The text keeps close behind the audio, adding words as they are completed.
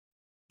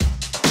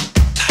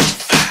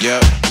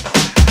Yep.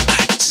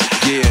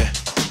 Yeah.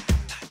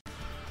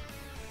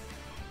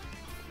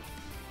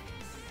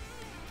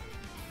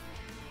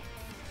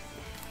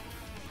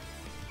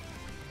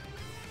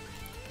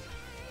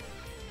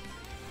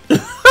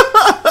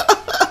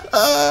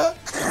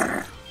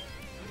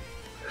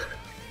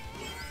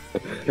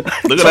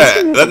 Look at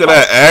that! Look at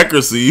that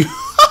accuracy.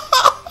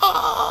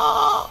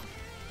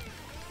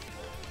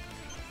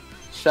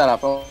 Shut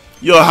up. Oh.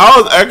 Yo,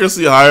 how is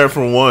accuracy higher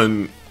from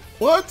one?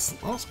 What?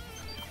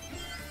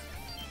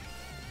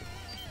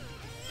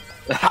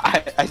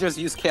 I just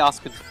use chaos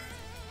control.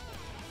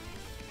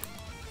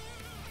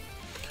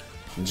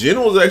 Jin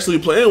was actually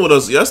playing with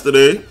us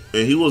yesterday,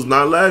 and he was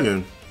not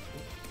lagging.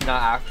 No,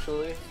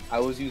 actually, I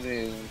was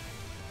using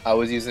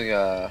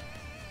the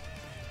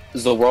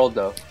world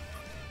though.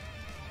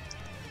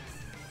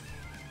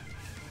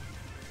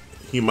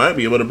 He might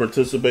be able to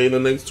participate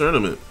in the next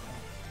tournament.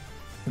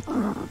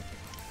 I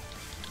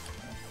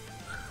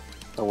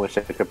wish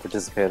I could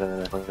participate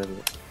in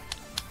it.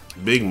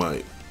 Big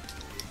might.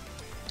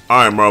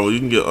 Alright, Marvel, you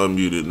can get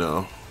unmuted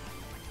now.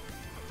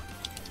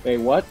 Wait,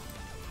 what?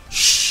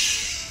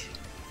 Shh.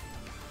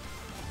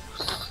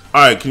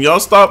 Alright, can y'all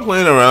stop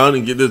playing around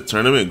and get this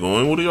tournament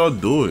going? What are y'all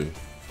doing?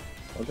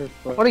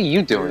 What are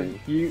you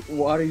doing?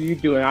 What are you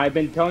doing? I've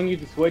been telling you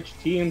to switch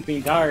teams the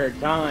entire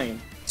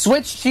time.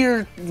 Switch to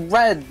your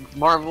red,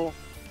 Marvel.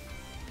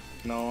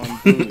 No, I'm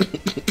blue.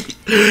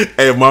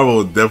 Hey,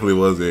 Marvel definitely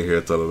was in here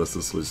telling us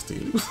to switch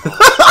teams.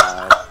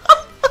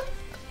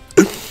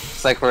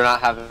 It's like we're not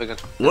having a...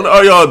 What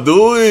are y'all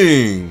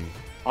doing?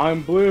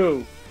 I'm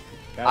blue.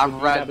 I'm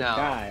red now.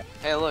 Guy.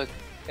 Hey, look.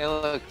 Hey,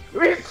 look.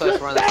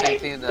 Cliff, we're on the same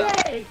team now.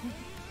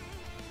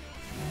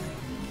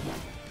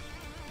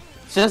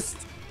 Just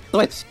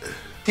switch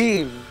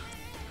team.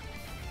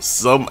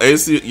 Some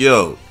AC...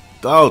 Yo,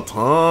 about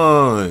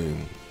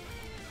time.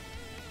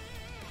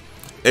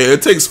 Hey,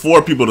 it takes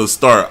 4 people to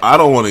start. I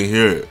don't want to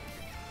hear it.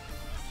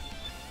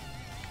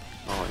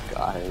 Oh my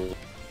god.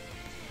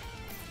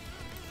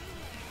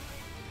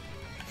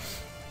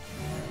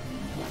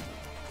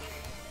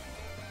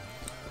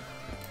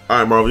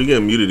 Alright, Marvel, you're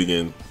getting muted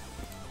again.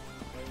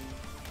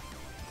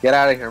 Get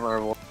out of here,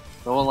 Marvel.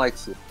 No one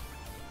likes you.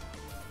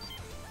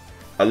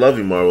 I love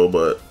you, Marvel,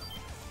 but...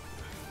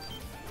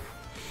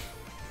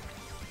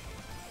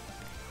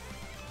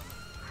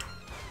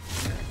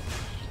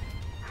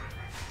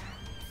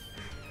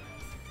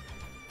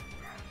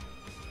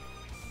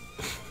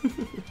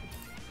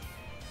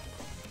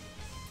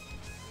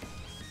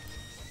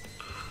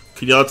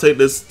 Can y'all take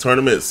this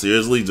tournament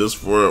seriously just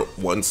for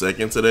 1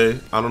 second today?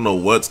 I don't know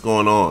what's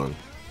going on.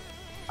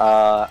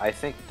 I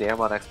think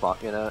DAemon X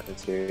Machina and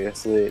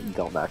seriously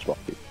don't match well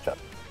with each other.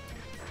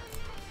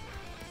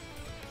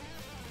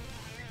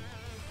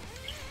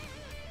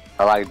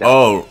 I like that.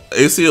 Oh,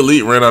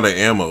 ACElite ran out of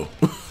ammo.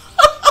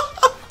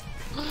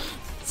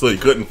 So he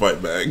couldn't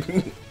fight back.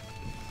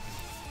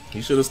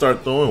 He should have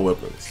started throwing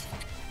weapons.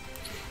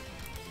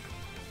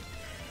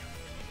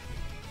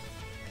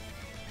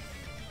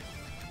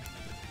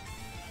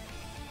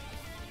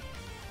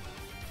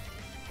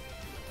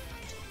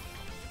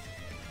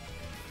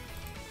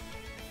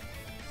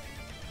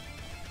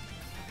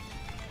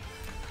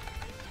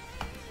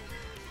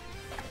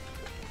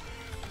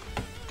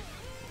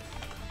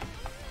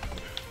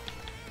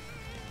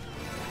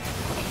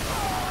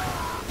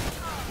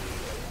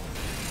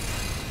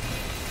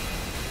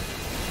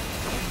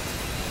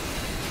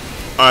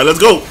 Alright, let's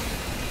go!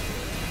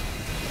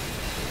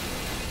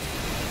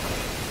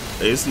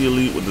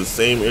 ACElite with the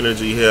same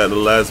energy he had the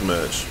last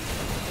match.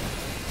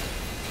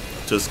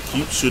 Just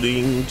keep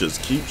shooting,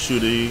 just keep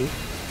shooting.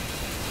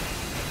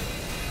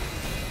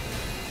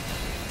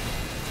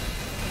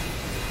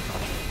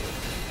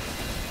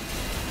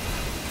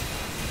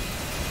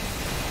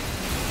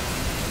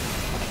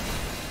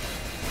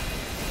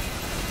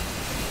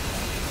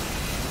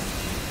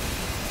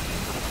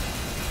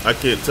 I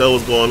can't tell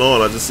what's going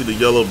on, I just see the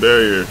yellow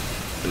barrier.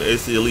 And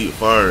ACElite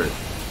fired.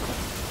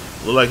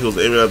 Looked like he was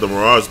aiming at the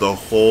Mirage the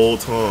whole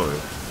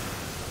time.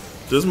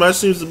 This match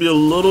seems to be a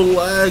little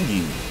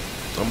laggy.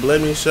 I'm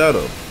blaming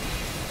Shadow.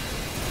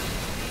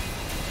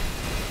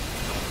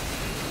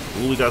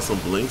 Ooh, we got some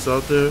blinks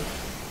out there.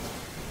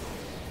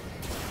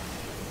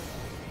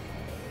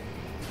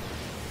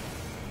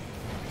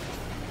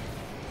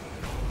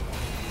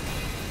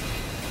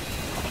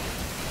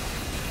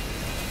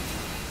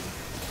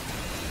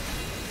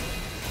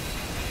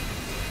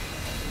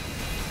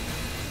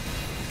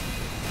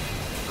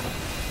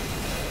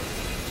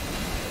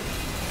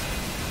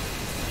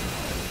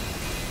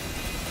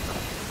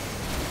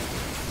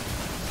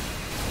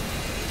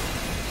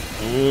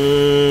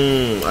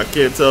 I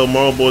can't tell if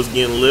MarvelBoy's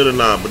getting lit or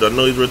not, but I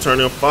know he's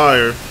returning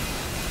fire.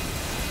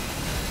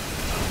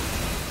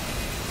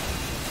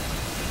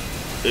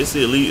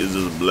 ACElite is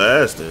just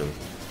blasting.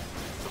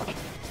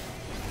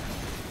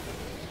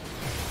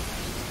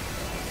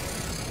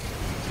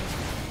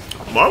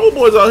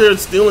 MarvelBoy's out here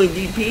stealing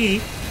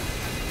VP.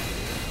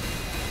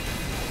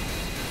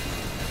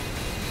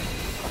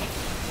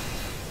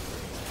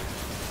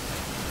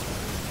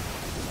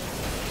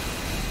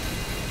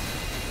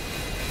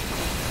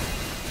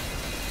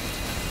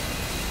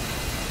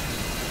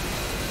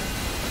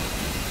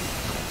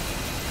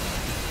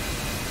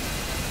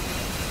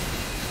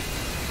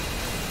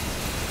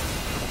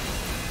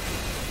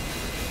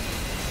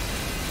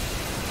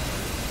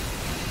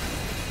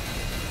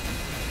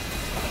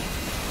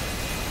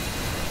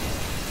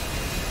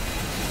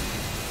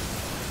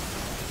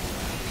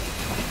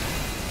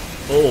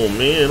 Oh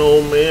man,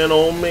 oh man,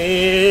 oh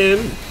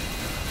man.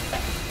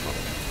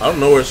 I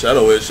don't know where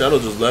Shadow is. Shadow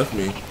just left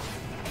me.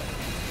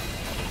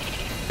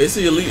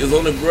 ACElite is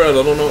on the ground.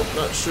 I don't know.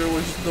 Not sure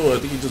what he's doing. I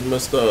think he just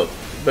messed up.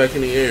 Back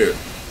in the air.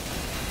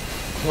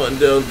 Hunting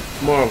down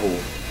Marvel.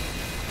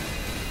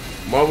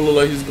 Marvel look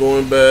like he's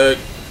going back.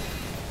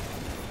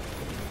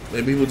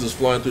 Maybe he was just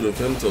flying through the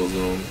femto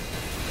zone.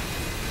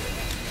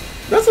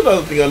 That's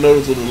another thing I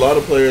noticed what a lot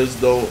of players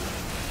don't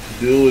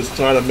do is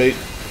try to make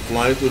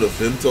flying through the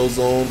femto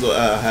zones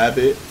a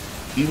habit.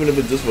 Even if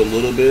it's just for a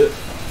little bit.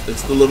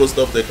 It's the little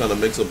stuff that kind of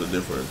makes up the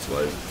difference.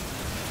 Like,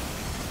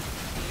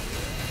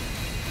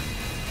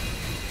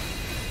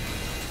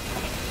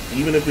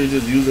 even if you're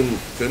just using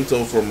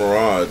femto for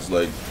Mirage,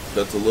 like,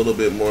 that's a little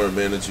bit more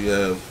advantage you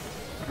have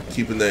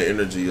keeping that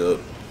energy up.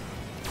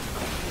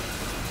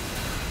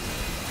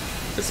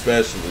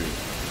 Especially.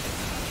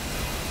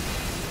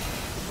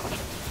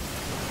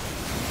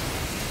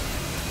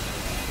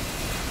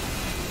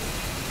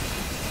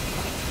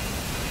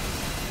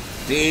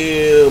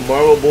 Damn,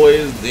 MarvelBoy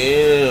is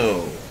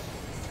down.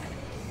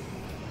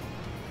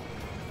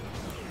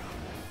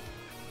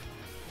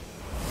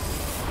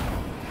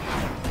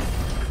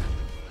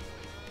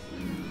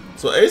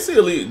 So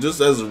ACElite just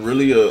has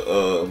really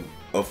a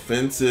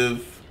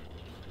offensive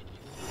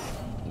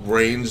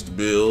ranged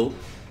build.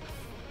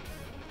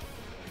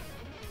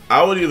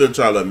 I would either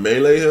try to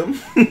melee him.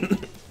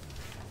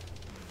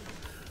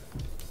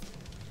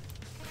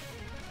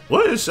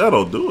 What is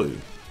Shadow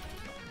doing?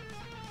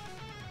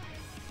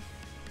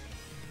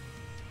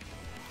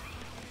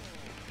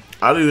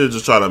 I'd either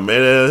just try to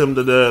melee him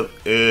to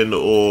death and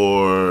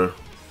or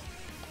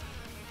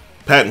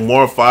pack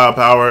more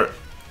firepower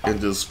and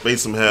just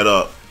face him head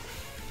up.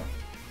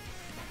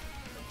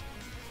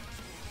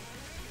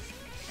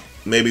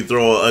 Maybe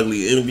throw an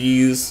ugly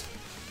envies.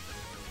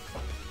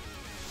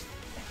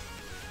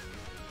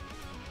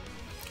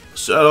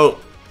 Shadow,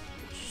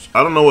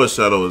 I don't know what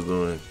Shadow is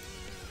doing.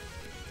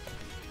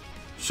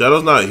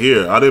 Shadow's not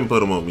here. I didn't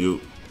put him on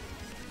mute.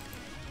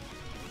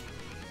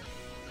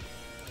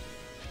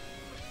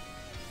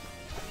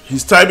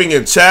 He's typing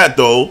in chat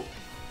though.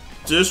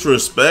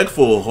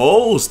 Disrespectful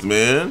host,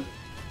 man.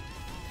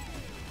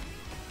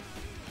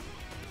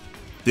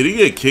 Did he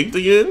get kicked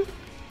again?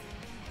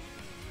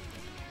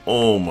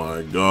 Oh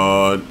my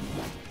god.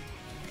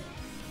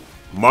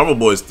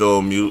 MarvelBoy's still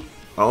on mute.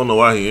 I don't know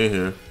why he in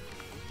here.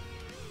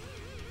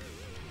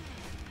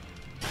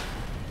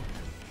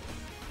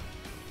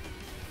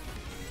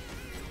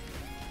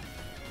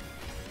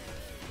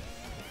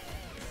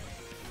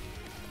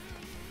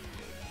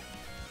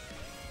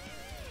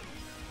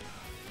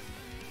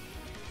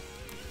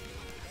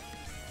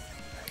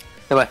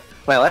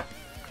 Wait, what?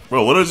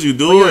 Bro, what are you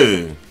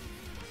doing?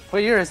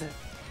 What year is it?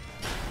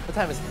 What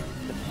time is it?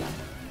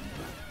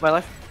 My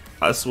life?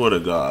 I swear to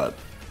God.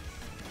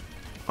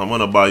 I'm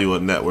gonna buy you a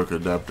network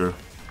adapter.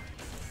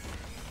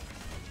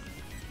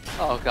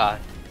 Oh god.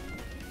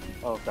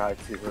 Oh god,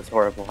 dude, it was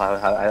horrible.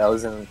 I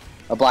was in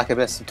a black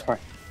abyss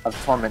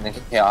of torment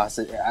and chaos.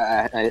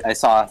 I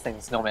saw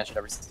things no man should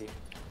ever see.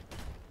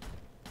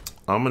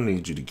 I'm gonna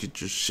need you to get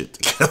your shit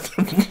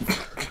together.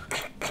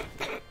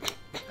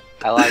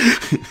 I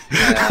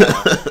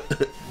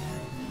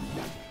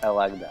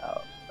lagged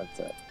out. That's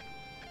it.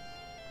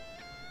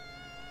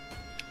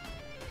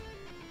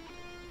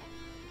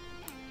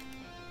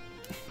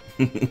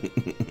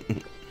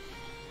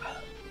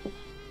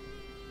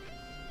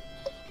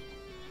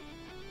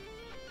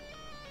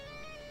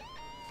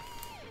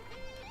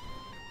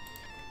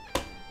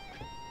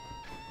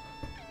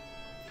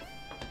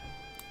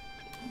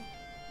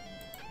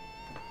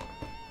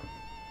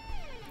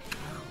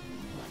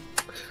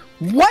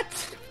 What?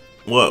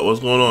 What? What's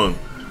going on?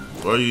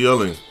 Why are you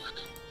yelling?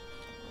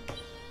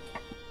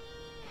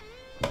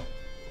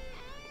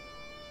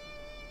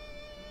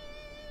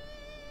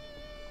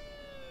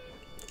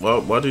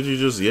 Why did you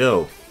just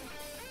yell?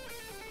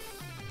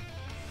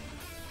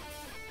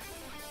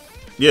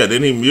 Yeah,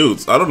 then he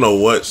mutes. I don't know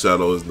what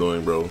Shadow is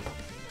doing, bro.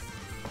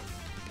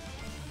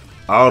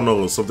 I don't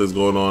know if something's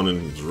going on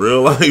in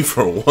real life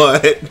or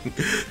what.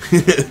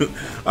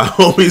 I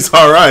hope he's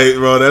alright,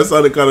 bro. That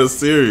sounded kind of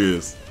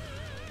serious.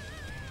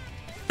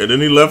 And then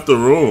he left the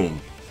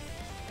room.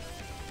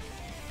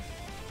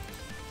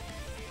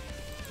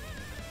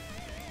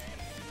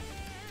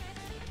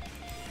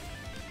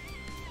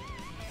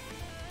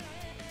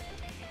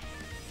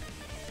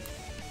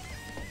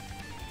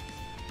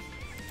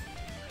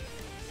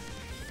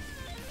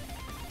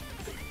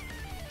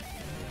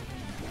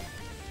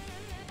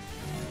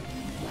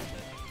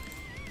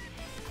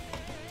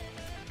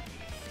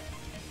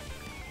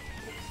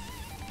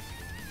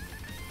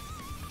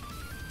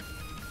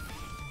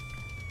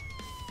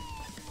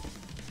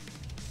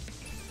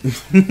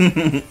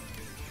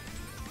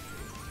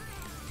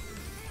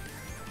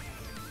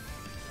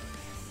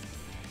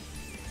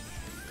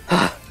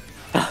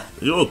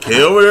 You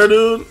okay over there,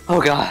 dude?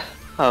 Oh god.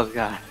 Oh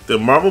god. Did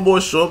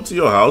MarvelBoy show up to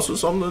your house or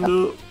something,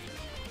 dude?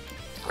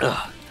 No,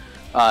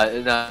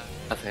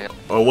 nothing.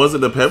 Or was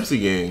it the Pepsi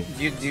gang?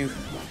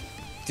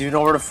 Do you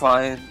know where to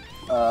find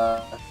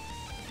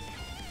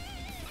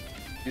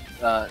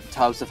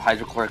tubs of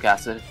hydrochloric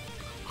acid.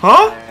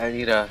 Huh? I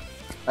need a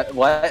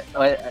what?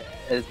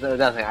 It's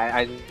nothing.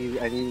 I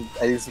need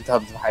some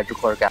tubs of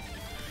hydrochloric acid.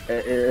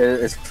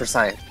 It's for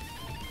science.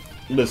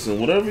 Listen,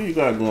 whatever you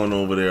got going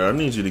over there, I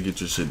need you to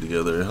get your shit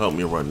together and help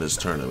me run this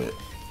tournament.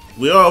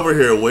 We are over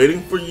here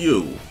waiting for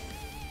you.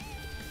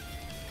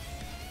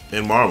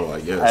 And Marvel,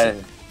 I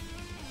guess.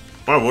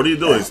 Marvel, what are you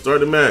doing?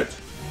 Start the match.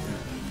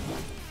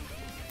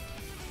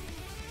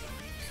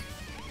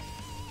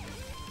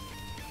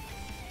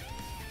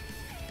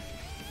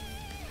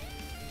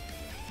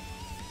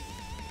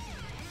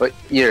 What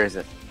year is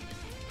it?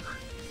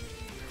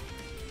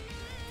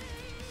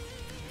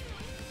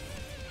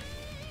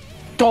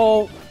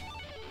 Don't.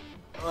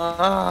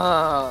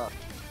 Oh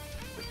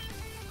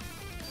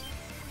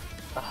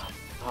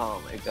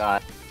my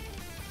god.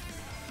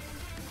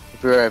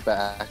 Be right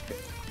back.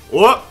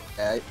 What?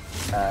 Let's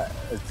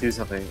do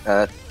something.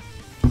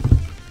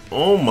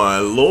 Oh my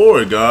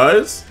lord,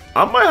 guys.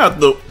 I might have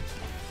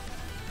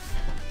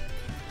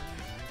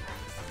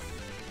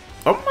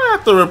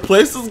to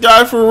replace this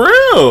guy for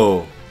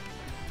real.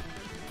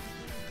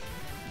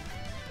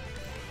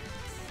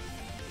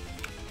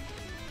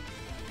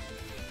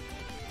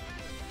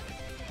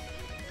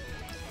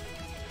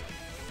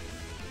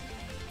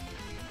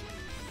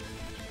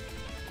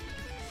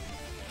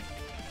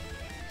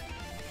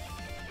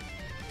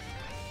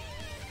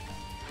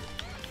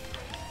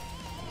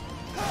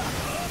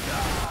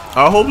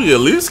 I hope he at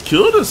least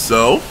killed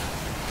himself.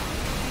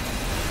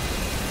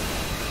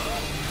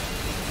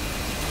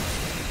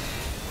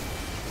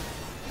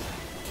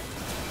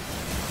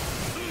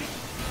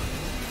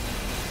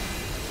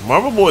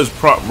 MarvelBoy is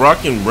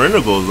rocking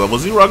Brenagles.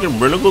 Was he rocking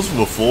Brenagles from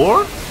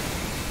before?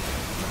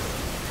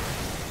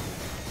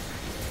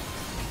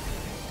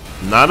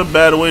 Not a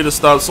bad way to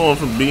stop someone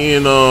from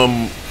being not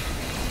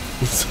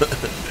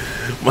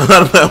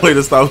a bad way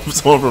to stop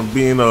someone from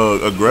being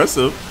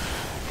aggressive.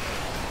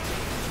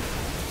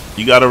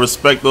 You gotta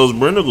respect those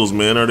Brenagles,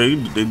 man, or they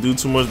do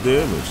too much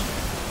damage.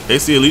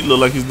 ACElite look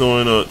like he's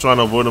doing trying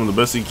to avoid them the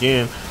best he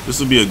can.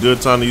 This would be a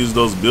good time to use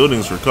those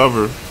buildings for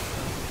cover.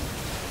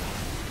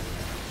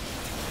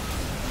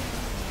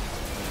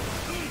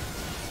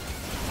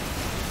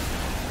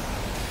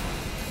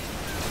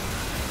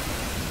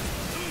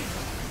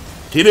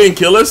 He didn't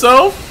kill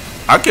himself?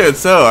 I can't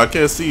tell. I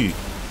can't see.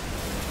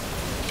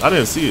 I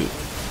didn't see it.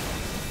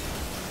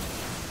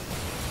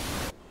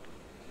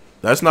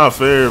 That's not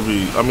fair if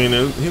he... I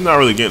mean, he's not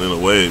really getting in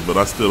the way, but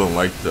I still don't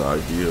like the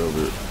idea of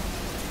it.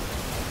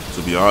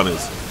 To be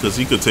honest. Because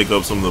he could take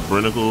up some of the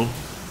Brennacle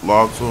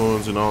log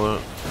tones and all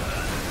that.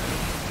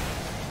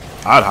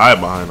 I'd hide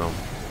behind him.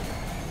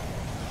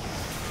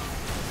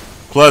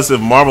 Plus,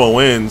 if Marvel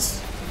wins,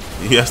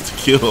 he has to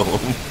kill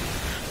him.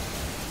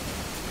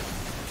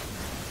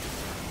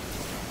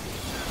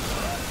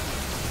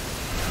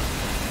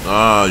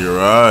 Ah, you're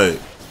right.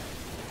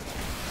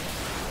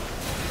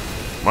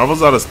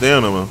 Marvel's out of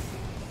stamina.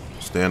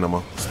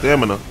 Stamina.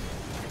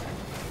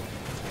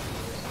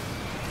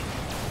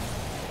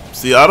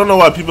 See, I don't know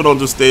why people don't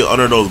just stay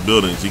under those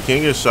buildings. You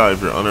can't get shot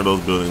if you're under those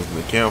buildings, and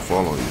they can't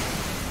fall on you.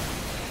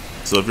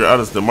 So if you're out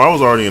of stamina,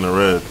 Marvel's already in the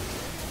red.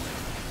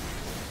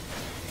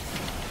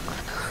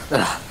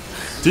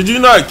 Did you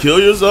not kill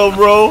yourself,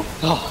 bro?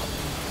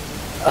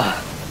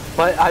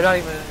 But I'm not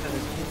even in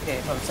this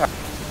game. I'm sorry.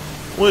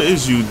 What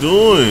is you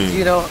doing? Do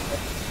you know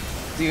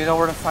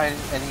where to find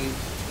any?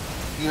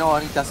 Do you know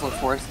any desolate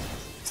forest?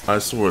 I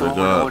swear to God.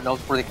 No one knows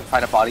where they can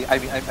find a body. I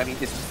mean, it's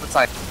just for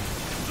science.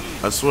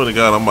 I swear to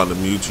God, I'm about to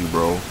mute you,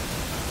 bro.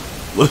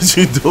 What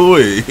you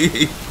doing?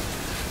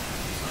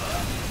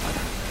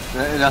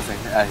 Nothing.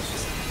 I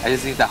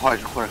just need that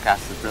hydrochloric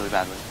acid really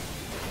badly.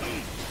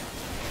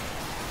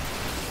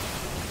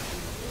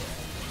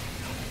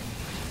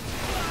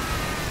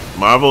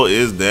 Marvel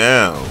is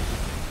down.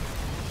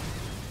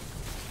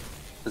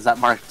 Does that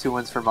mark 2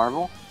 wins for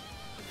Marvel?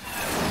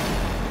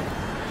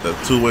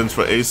 That's 2 wins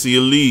for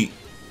ACElite.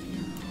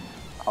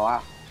 Oh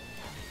wow.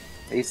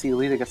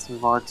 ACElite gets to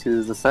move on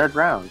to the 3rd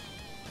round.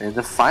 And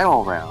the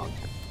final round.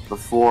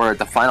 Before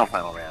the final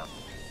round.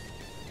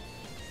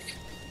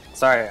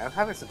 Sorry, I'm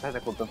having some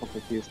technical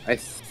difficulties. I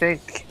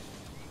think...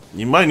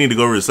 You might need to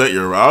go reset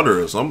your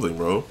router or something,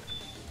 bro.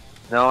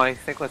 No, I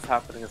think what's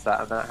happening is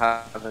that I'm not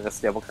having a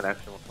stable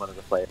connection with one of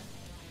the players.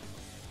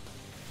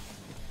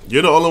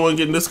 You're the only one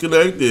getting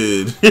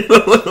disconnected.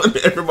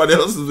 Everybody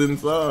else is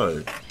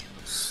inside.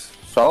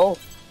 So,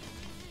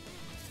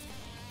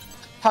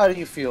 how do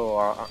you feel,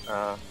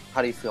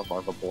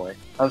 MarvelBoy?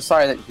 I'm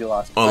sorry that you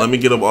lost. Oh, let me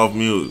get him off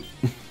mute.